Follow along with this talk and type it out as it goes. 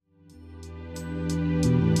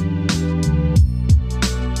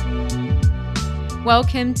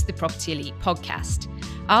Welcome to the Property Elite podcast.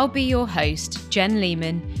 I'll be your host, Jen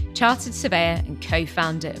Lehman, Chartered Surveyor and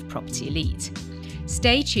co-founder of Property Elite.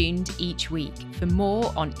 Stay tuned each week for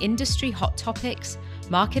more on industry hot topics,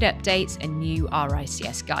 market updates and new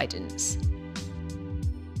RICS guidance.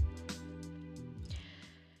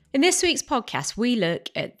 In this week's podcast, we look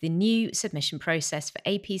at the new submission process for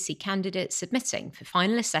APC candidates submitting for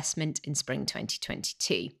final assessment in spring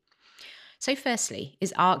 2022. So firstly,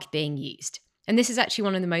 is ARC being used? And this is actually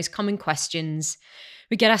one of the most common questions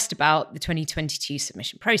we get asked about the 2022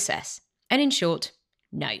 submission process. And in short,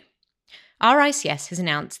 no. RICS has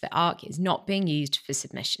announced that ARC is not being used for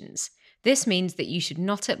submissions. This means that you should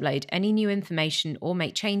not upload any new information or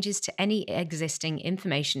make changes to any existing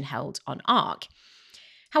information held on ARC.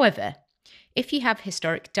 However, if you have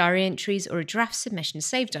historic diary entries or a draft submission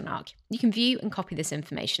saved on ARC, you can view and copy this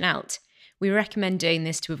information out. We recommend doing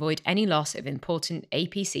this to avoid any loss of important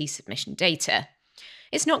APC submission data.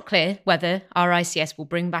 It's not clear whether RICS will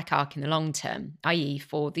bring back ARC in the long term, i.e.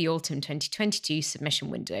 for the autumn 2022 submission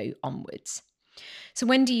window onwards. So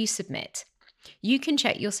when do you submit? You can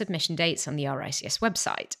check your submission dates on the RICS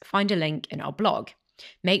website. Find a link in our blog.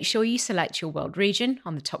 Make sure you select your world region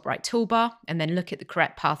on the top right toolbar and then look at the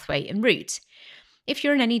correct pathway and route. If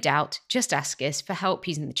you're in any doubt, just ask us for help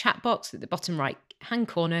using the chat box at the bottom right-hand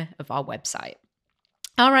corner of our website.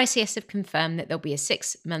 RICS have confirmed that there'll be a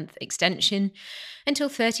 6-month extension until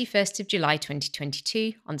 31st of July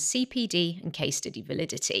 2022 on CPD and case study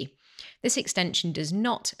validity. This extension does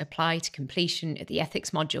not apply to completion of the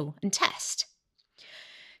ethics module and test.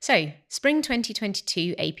 So, spring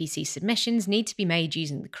 2022 APC submissions need to be made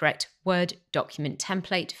using the correct Word document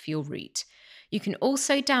template for your route. You can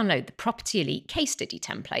also download the Property Elite case study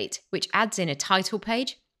template, which adds in a title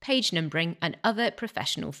page, page numbering, and other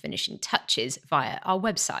professional finishing touches via our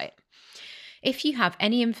website. If you have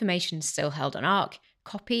any information still held on ARC,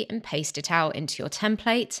 copy and paste it out into your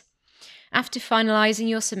template. After finalising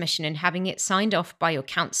your submission and having it signed off by your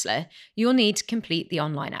counsellor, you'll need to complete the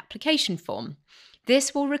online application form.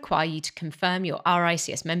 This will require you to confirm your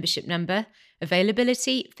RICS membership number,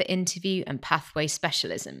 availability for interview and pathway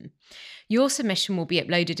specialism. Your submission will be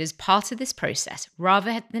uploaded as part of this process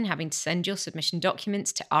rather than having to send your submission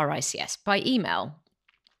documents to RICS by email.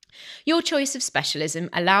 Your choice of specialism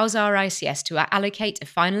allows RICS to allocate a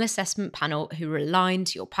final assessment panel who are aligned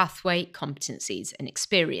to your pathway, competencies and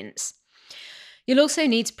experience. You'll also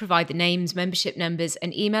need to provide the names, membership numbers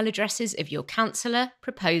and email addresses of your counsellor,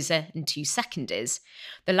 proposer and 2 seconders.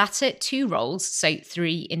 The latter 2 roles, so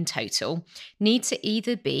 3 in total, need to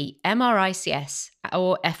either be MRICS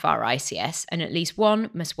or FRICS, and at least one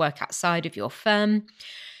must work outside of your firm.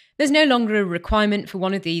 There's no longer a requirement for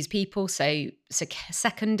one of these people, so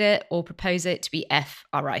seconder or proposer to be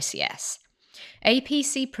FRICS.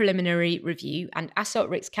 APC preliminary review and ASSOT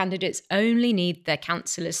RICS candidates only need their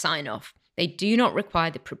counsellor's sign-off. They do not require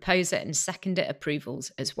the proposer and seconder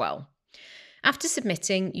approvals as well. After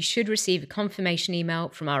submitting, you should receive a confirmation email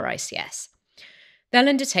from RICS. They'll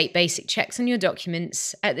undertake basic checks on your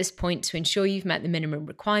documents at this point to ensure you've met the minimum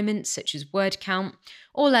requirements such as word count,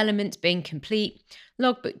 all elements being complete,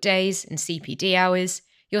 logbook days and CPD hours.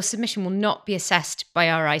 Your submission will not be assessed by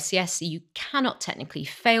RICS, so you cannot technically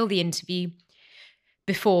fail the interview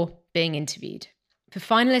before being interviewed. For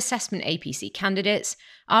final assessment APC candidates,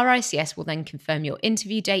 RICS will then confirm your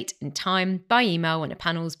interview date and time by email when a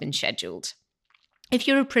panel has been scheduled. If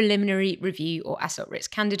you're a preliminary review or ASSOT RICS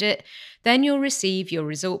candidate, then you'll receive your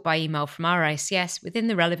result by email from RICS within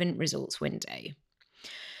the relevant results window.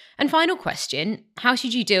 And final question, how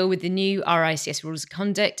should you deal with the new RICS rules of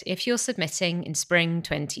conduct if you're submitting in spring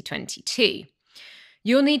 2022?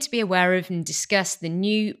 You'll need to be aware of and discuss the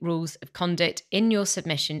new rules of conduct in your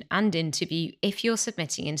submission and interview if you're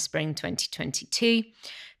submitting in spring 2022.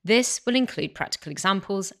 This will include practical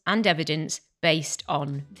examples and evidence based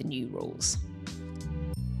on the new rules.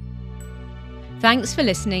 Thanks for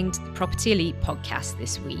listening to the Property Elite podcast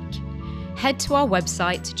this week. Head to our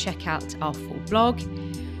website to check out our full blog,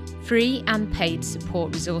 free and paid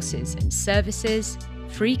support resources and services,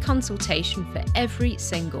 free consultation for every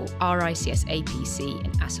single RICS APC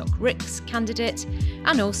and ASSOT RICS candidate,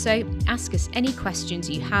 and also ask us any questions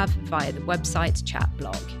you have via the website chat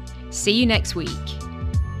blog. See you next week.